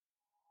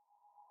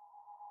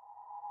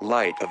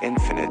light of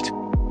infinite.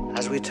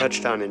 As we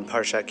touched on in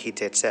Parshat Ki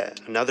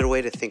Tetzeh, another way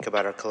to think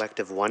about our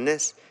collective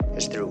oneness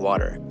is through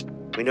water.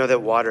 We know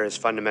that water is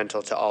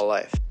fundamental to all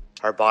life.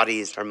 Our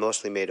bodies are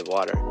mostly made of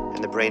water,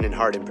 and the brain and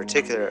heart in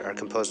particular are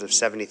composed of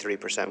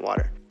 73%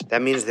 water.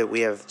 That means that we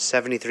have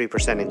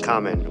 73% in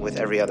common with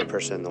every other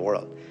person in the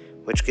world,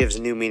 which gives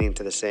new meaning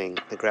to the saying,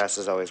 the grass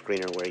is always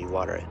greener where you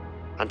water it.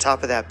 On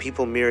top of that,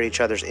 people mirror each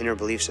other's inner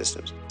belief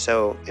systems.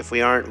 So if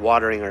we aren't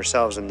watering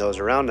ourselves and those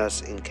around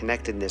us in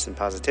connectedness and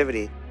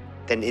positivity,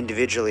 then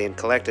individually and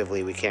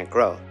collectively we can't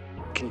grow.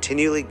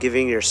 Continually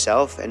giving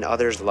yourself and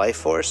others life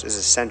force is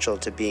essential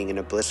to being in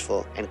a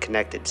blissful and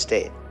connected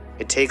state.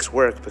 It takes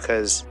work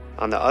because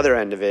on the other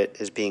end of it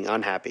is being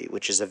unhappy,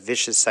 which is a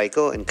vicious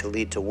cycle and can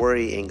lead to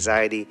worry,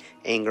 anxiety,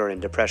 anger,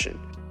 and depression.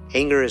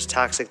 Anger is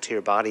toxic to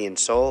your body and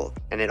soul,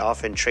 and it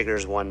often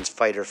triggers one's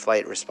fight or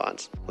flight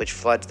response, which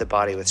floods the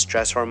body with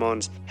stress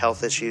hormones,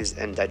 health issues,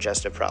 and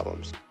digestive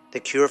problems.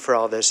 The cure for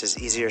all this is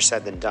easier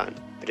said than done,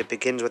 but it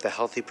begins with a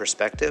healthy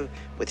perspective,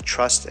 with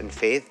trust and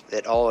faith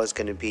that all is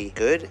going to be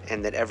good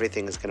and that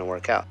everything is going to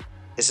work out.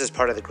 This is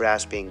part of the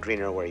grass being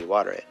greener where you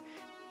water it.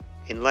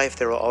 In life,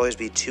 there will always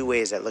be two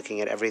ways at looking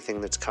at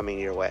everything that's coming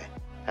your way,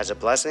 as a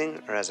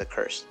blessing or as a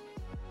curse.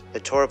 The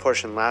Torah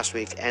portion last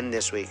week and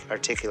this week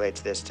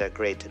articulates this to a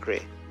great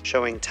degree,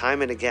 showing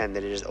time and again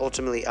that it is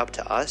ultimately up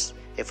to us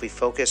if we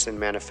focus and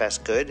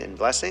manifest good and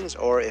blessings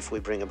or if we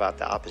bring about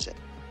the opposite.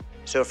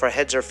 So if our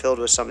heads are filled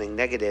with something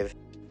negative,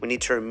 we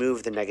need to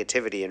remove the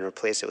negativity and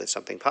replace it with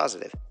something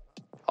positive.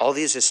 All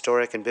these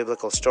historic and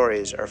biblical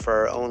stories are for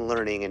our own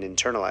learning and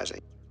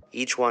internalizing,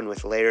 each one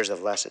with layers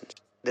of lessons.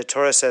 The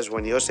Torah says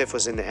when Yosef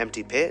was in the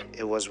empty pit,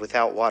 it was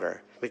without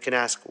water. We can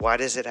ask, why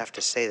does it have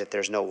to say that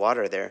there's no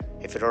water there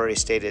if it already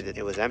stated that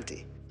it was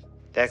empty?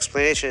 The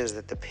explanation is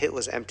that the pit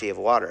was empty of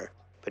water,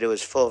 but it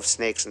was full of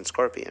snakes and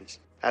scorpions.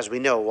 As we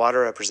know,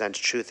 water represents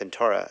truth in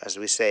Torah, as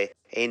we say,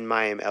 Ein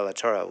mayim ela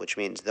Torah, which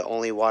means the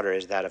only water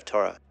is that of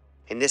Torah.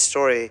 In this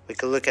story, we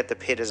can look at the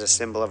pit as a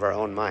symbol of our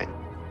own mind.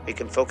 We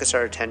can focus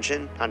our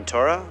attention on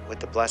Torah with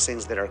the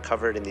blessings that are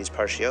covered in these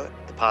parshiot,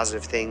 the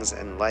positive things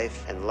in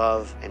life and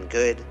love and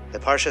good. The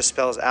parsha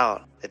spells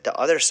out that the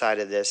other side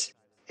of this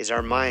is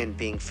our mind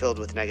being filled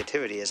with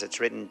negativity, as it's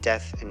written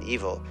death and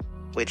evil,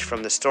 which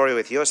from the story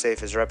with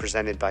Yosef is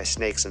represented by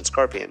snakes and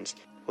scorpions,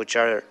 which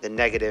are the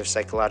negative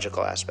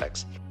psychological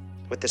aspects.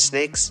 With the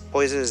snakes,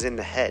 poison is in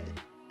the head,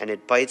 and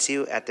it bites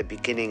you at the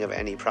beginning of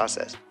any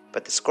process,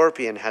 but the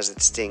scorpion has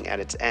its sting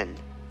at its end.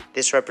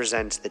 This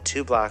represents the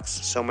two blocks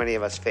so many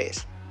of us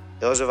face.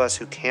 Those of us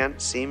who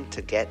can't seem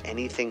to get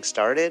anything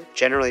started,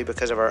 generally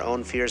because of our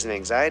own fears and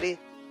anxiety,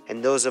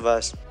 and those of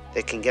us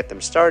that can get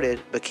them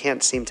started but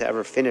can't seem to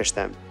ever finish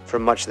them for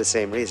much the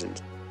same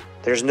reasons.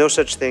 There's no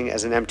such thing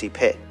as an empty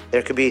pit.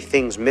 There could be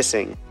things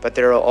missing, but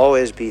there will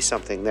always be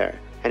something there.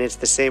 And it's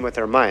the same with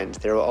our minds.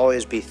 There will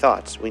always be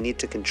thoughts. We need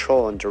to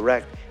control and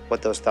direct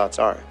what those thoughts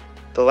are.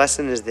 The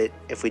lesson is that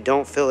if we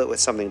don't fill it with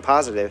something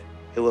positive,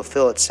 it will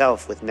fill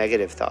itself with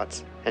negative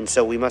thoughts. And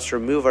so we must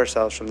remove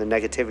ourselves from the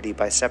negativity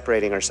by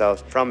separating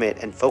ourselves from it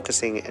and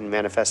focusing and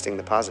manifesting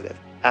the positive.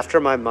 After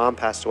my mom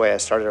passed away, I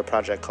started a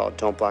project called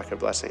Don't Block Your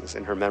Blessings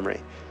in her memory.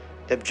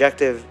 The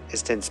objective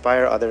is to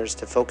inspire others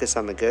to focus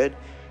on the good,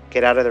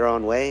 get out of their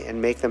own way,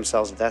 and make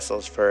themselves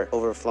vessels for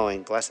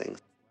overflowing blessings.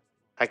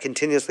 I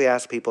continuously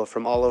ask people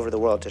from all over the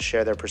world to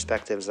share their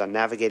perspectives on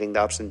navigating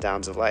the ups and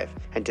downs of life,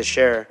 and to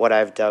share what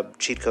I've dubbed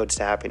cheat codes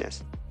to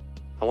happiness.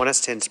 I want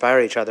us to inspire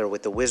each other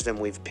with the wisdom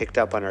we've picked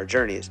up on our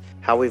journeys,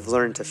 how we've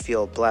learned to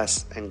feel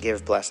blessed and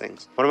give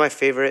blessings. One of my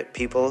favorite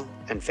people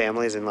and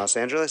families in Los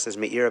Angeles is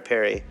Meira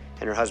Perry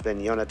and her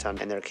husband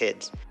Yonatan and their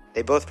kids.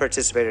 They both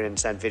participated and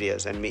sent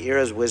videos, and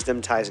Meira's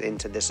wisdom ties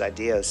into this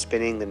idea of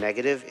spinning the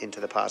negative into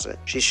the positive.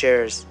 She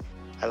shares,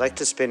 I like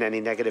to spin any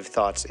negative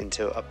thoughts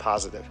into a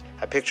positive.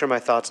 I picture my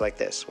thoughts like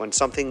this. When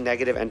something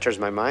negative enters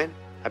my mind,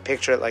 I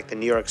picture it like the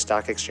New York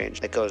Stock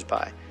Exchange that goes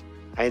by.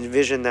 I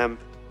envision them,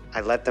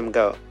 I let them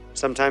go.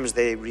 Sometimes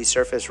they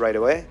resurface right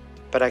away,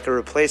 but I could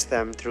replace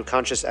them through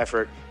conscious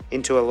effort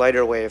into a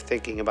lighter way of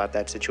thinking about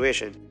that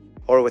situation,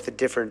 or with a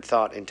different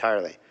thought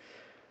entirely.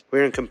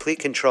 We're in complete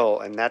control,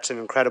 and that's an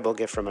incredible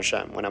gift from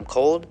Hashem. When I'm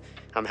cold,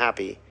 I'm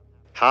happy.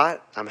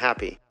 Hot, I'm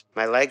happy.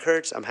 My leg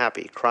hurts, I'm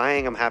happy.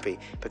 Crying, I'm happy,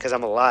 because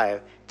I'm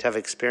alive to have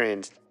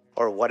experienced,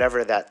 or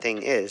whatever that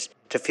thing is,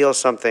 to feel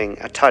something,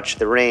 a touch,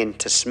 the rain,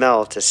 to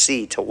smell, to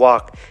see, to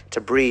walk,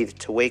 to breathe,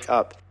 to wake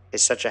up,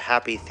 is such a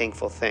happy,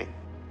 thankful thing.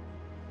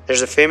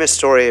 There's a famous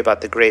story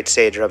about the great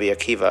sage Rabbi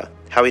Akiva,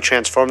 how he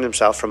transformed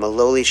himself from a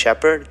lowly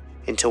shepherd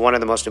into one of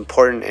the most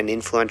important and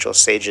influential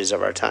sages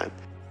of our time.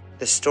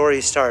 The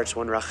story starts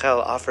when Rachel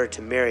offered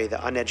to marry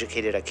the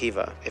uneducated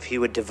Akiva if he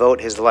would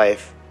devote his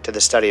life to the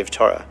study of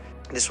Torah.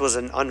 This was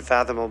an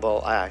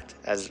unfathomable act,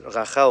 as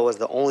Rachel was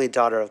the only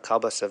daughter of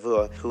Kalba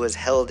Savua who was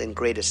held in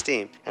great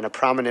esteem and a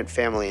prominent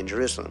family in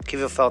Jerusalem.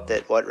 Akiva felt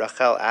that what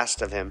Rachel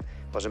asked of him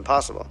was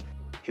impossible.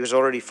 He was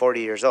already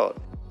 40 years old.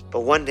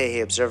 But one day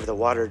he observed the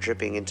water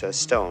dripping into a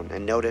stone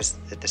and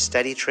noticed that the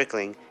steady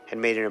trickling had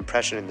made an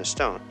impression in the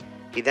stone.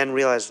 He then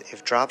realized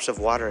if drops of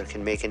water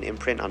can make an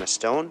imprint on a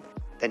stone,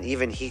 then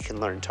even he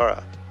can learn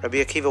Torah. Rabbi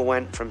Akiva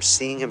went from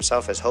seeing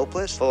himself as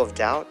hopeless, full of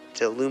doubt,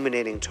 to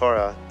illuminating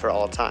Torah for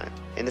all time.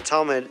 In the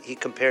Talmud, he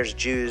compares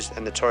Jews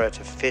and the Torah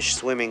to fish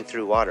swimming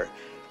through water.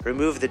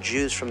 Remove the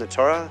Jews from the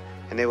Torah,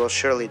 and they will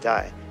surely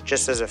die,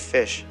 just as a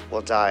fish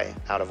will die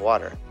out of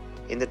water.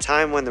 In the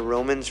time when the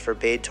Romans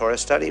forbade Torah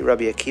study,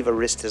 Rabbi Akiva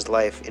risked his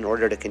life in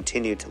order to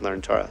continue to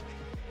learn Torah.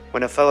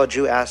 When a fellow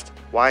Jew asked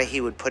why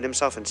he would put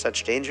himself in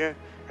such danger,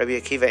 Rabbi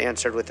Akiva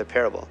answered with a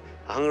parable.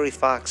 A hungry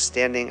fox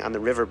standing on the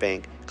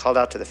riverbank called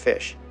out to the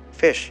fish,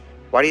 "Fish,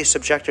 why do you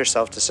subject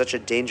yourself to such a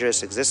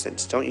dangerous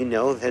existence? Don't you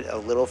know that a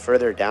little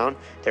further down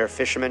there are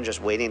fishermen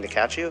just waiting to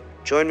catch you?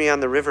 Join me on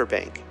the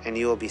riverbank, and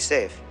you will be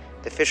safe."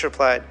 The fish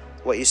replied,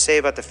 "What you say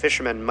about the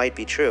fishermen might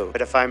be true,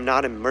 but if I am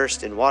not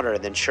immersed in water,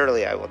 then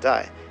surely I will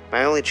die.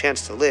 My only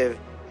chance to live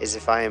is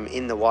if I am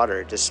in the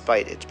water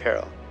despite its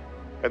peril."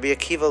 Rabbi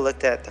Akiva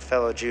looked at the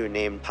fellow Jew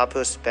named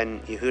Papus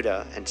ben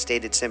Yehuda and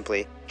stated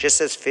simply,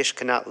 "Just as fish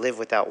cannot live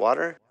without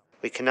water,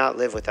 we cannot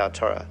live without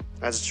Torah.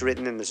 As it's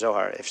written in the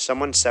Zohar, if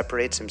someone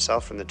separates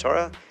himself from the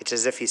Torah, it's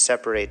as if he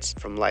separates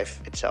from life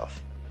itself."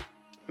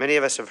 Many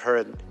of us have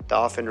heard the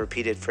often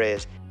repeated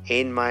phrase,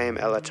 Ein mayim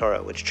ela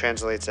Torah, which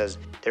translates as,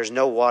 "There's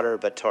no water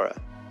but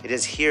Torah." It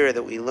is here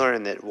that we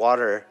learn that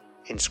water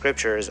in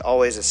Scripture is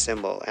always a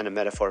symbol and a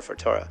metaphor for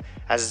Torah.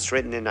 As it's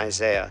written in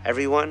Isaiah,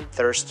 everyone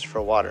thirsts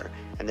for water.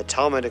 And the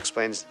Talmud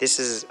explains this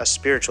is a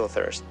spiritual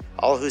thirst.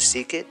 All who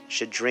seek it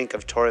should drink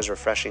of Torah's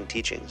refreshing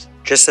teachings.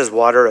 Just as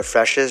water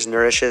refreshes,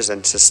 nourishes,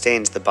 and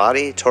sustains the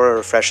body, Torah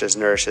refreshes,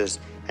 nourishes,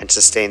 and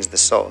sustains the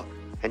soul.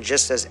 And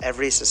just as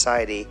every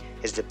society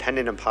is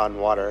dependent upon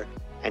water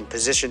and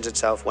positions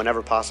itself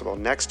whenever possible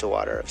next to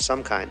water of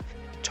some kind,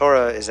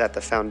 Torah is at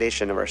the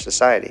foundation of our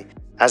society.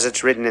 As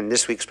it's written in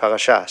this week's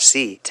parasha,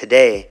 "See,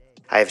 today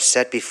I have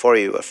set before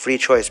you a free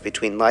choice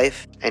between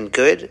life and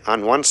good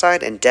on one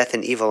side and death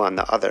and evil on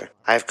the other.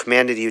 I have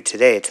commanded you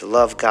today to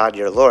love God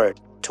your Lord,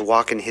 to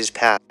walk in his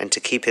path, and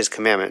to keep his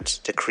commandments,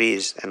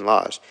 decrees, and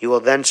laws. You will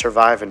then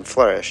survive and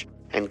flourish,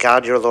 and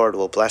God your Lord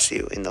will bless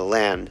you in the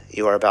land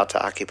you are about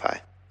to occupy."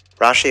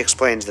 Rashi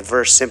explains the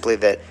verse simply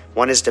that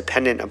one is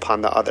dependent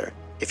upon the other.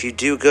 If you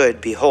do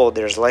good, behold,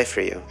 there is life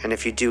for you, and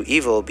if you do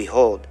evil,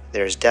 behold,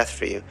 there is death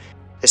for you.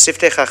 The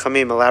Siftei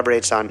Chachamim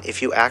elaborates on,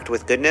 if you act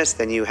with goodness,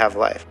 then you have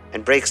life,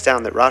 and breaks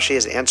down that Rashi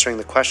is answering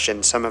the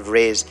question some have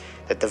raised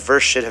that the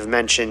verse should have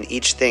mentioned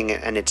each thing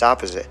and its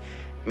opposite,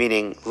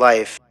 meaning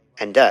life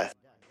and death,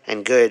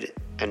 and good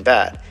and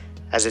bad,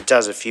 as it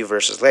does a few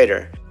verses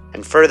later.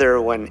 And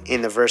further, when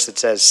in the verse it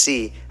says,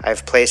 "See, I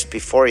have placed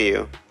before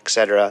you,"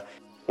 etc.,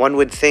 one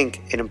would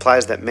think it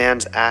implies that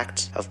man's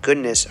acts of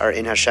goodness are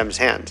in Hashem's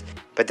hands.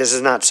 But this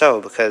is not so,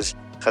 because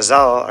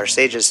Chazal, our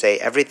sages, say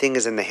everything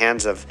is in the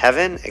hands of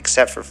heaven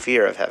except for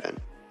fear of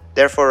heaven.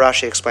 Therefore,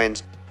 Rashi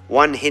explains,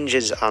 one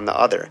hinges on the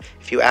other.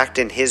 If you act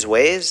in his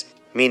ways,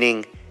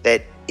 meaning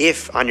that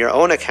if on your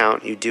own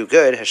account you do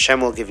good,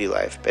 Hashem will give you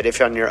life. But if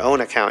on your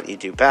own account you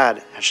do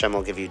bad, Hashem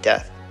will give you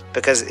death.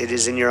 Because it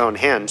is in your own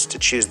hands to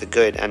choose the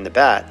good and the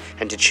bad,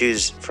 and to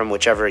choose from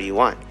whichever you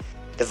want.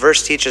 The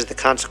verse teaches the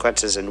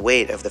consequences and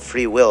weight of the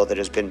free will that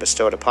has been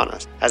bestowed upon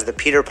us. As the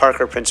Peter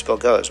Parker principle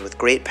goes, with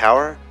great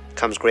power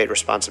comes great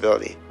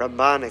responsibility.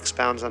 Ramban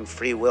expounds on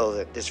free will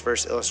that this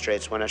verse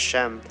illustrates when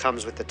Hashem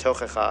comes with the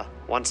Tochecha,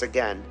 once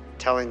again,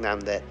 telling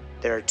them that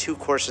there are two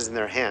courses in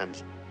their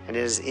hands, and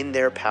it is in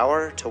their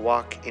power to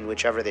walk in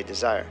whichever they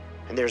desire.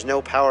 And there is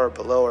no power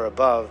below or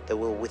above that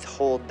will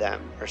withhold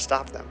them or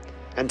stop them.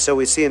 And so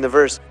we see in the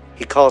verse,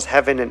 he calls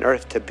heaven and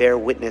earth to bear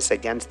witness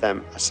against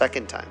them a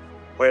second time.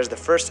 Whereas the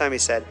first time he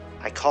said,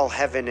 "I call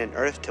heaven and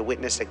earth to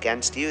witness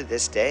against you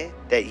this day,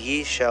 that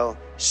ye shall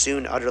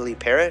soon utterly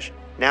perish."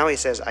 Now he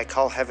says, "I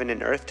call heaven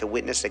and earth to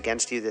witness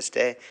against you this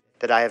day,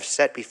 that I have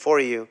set before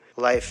you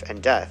life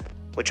and death,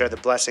 which are the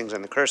blessings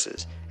and the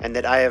curses, and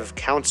that I have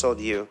counseled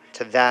you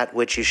to that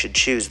which you should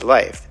choose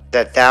life,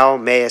 that thou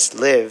mayest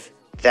live,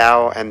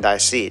 thou and thy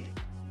seed."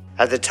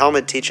 As the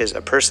Talmud teaches,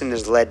 a person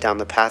is led down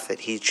the path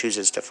that he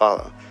chooses to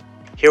follow.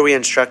 Here we are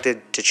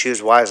instructed to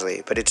choose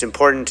wisely, but it's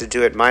important to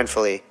do it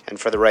mindfully and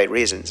for the right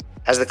reasons.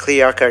 As the Kli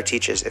Yakar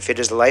teaches, if it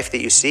is life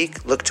that you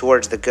seek, look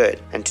towards the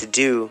good, and to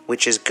do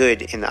which is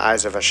good in the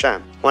eyes of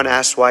Hashem. One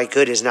asks why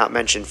good is not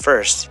mentioned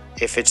first,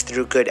 if it's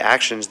through good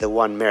actions that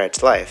one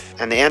merits life.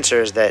 And the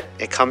answer is that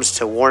it comes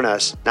to warn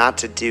us not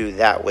to do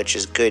that which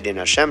is good in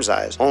Hashem's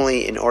eyes,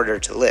 only in order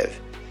to live.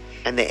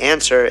 And the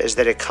answer is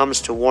that it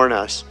comes to warn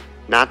us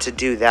not to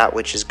do that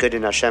which is good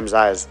in Hashem's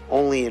eyes,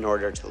 only in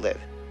order to live,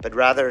 but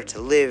rather to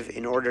live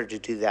in order to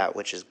do that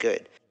which is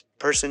good. A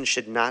person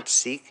should not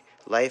seek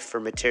life for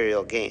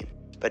material gain,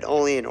 but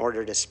only in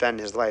order to spend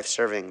his life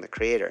serving the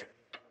Creator.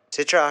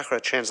 Sitra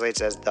Achra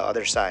translates as the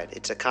other side.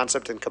 It's a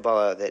concept in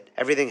Kabbalah that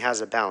everything has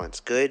a balance.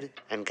 Good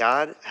and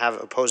God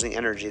have opposing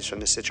energies from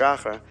the Sitra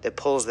Achra that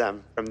pulls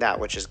them from that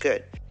which is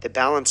good. The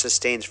balance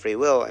sustains free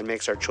will and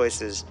makes our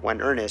choices,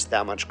 when earnest,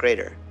 that much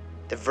greater.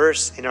 The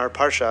verse in our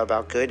parsha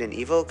about good and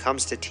evil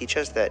comes to teach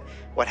us that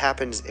what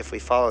happens if we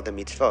follow the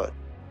mitzvot,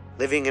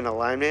 living in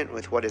alignment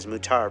with what is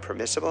mutar,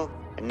 permissible,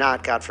 and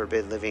not, God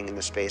forbid, living in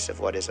the space of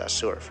what is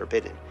asur,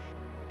 forbidden.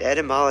 The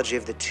etymology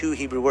of the two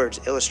Hebrew words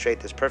illustrate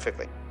this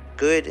perfectly.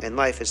 Good and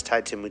life is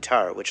tied to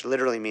mutar, which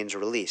literally means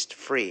released,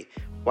 free,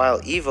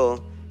 while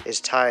evil is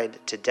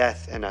tied to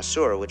death and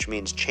asur, which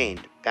means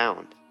chained,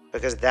 bound.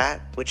 Because that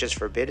which is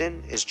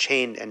forbidden is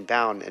chained and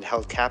bound and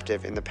held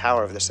captive in the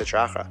power of the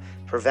Sitra Achra,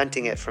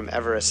 preventing it from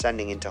ever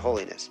ascending into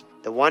holiness.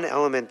 The one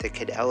element that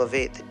could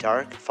elevate the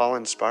dark,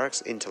 fallen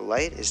sparks into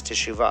light is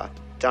teshuvah,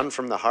 done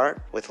from the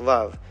heart with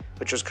love,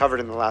 which was covered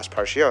in the last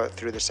parshiot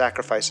through the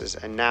sacrifices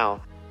and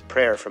now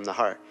prayer from the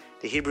heart.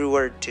 The Hebrew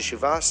word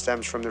teshuvah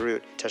stems from the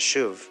root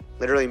tashuv,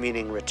 literally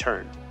meaning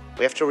return.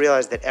 We have to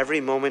realize that every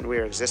moment we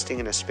are existing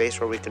in a space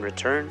where we can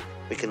return,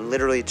 we can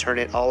literally turn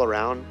it all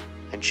around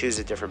and choose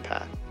a different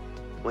path.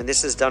 When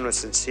this is done with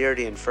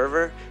sincerity and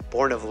fervor,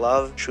 born of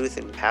love, truth,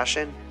 and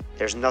passion,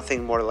 there's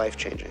nothing more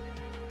life-changing.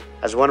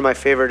 As one of my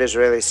favorite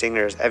Israeli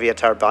singers,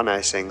 Eviatar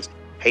Banai, sings,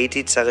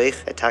 Hayiti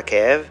tzarich et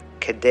ha'ke'ev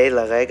kedei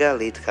larega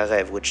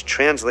litkarev, which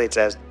translates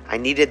as, I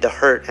needed the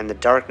hurt and the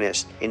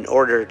darkness in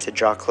order to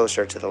draw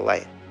closer to the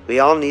light. We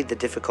all need the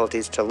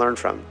difficulties to learn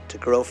from, to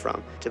grow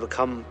from, to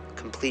become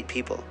complete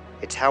people.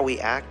 It's how we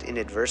act in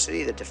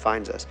adversity that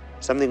defines us,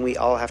 something we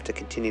all have to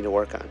continue to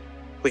work on.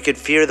 We could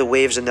fear the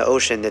waves in the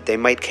ocean that they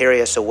might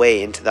carry us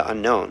away into the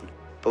unknown,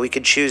 but we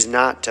could choose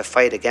not to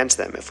fight against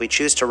them. If we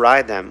choose to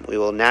ride them, we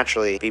will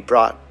naturally be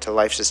brought to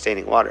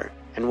life-sustaining water.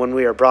 And when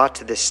we are brought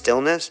to this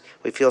stillness,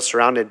 we feel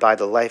surrounded by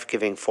the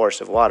life-giving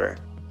force of water.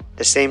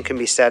 The same can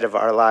be said of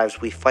our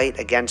lives. We fight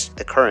against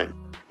the current,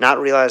 not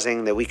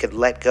realizing that we could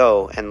let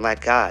go and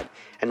let God.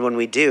 And when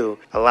we do,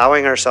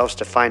 allowing ourselves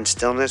to find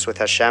stillness with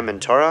Hashem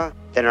and Torah,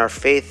 then our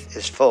faith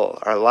is full,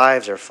 our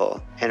lives are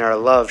full, and our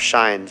love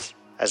shines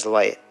as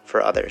light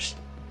for others.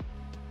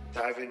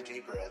 Dive in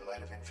deeper at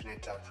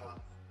lightofinfinite.com.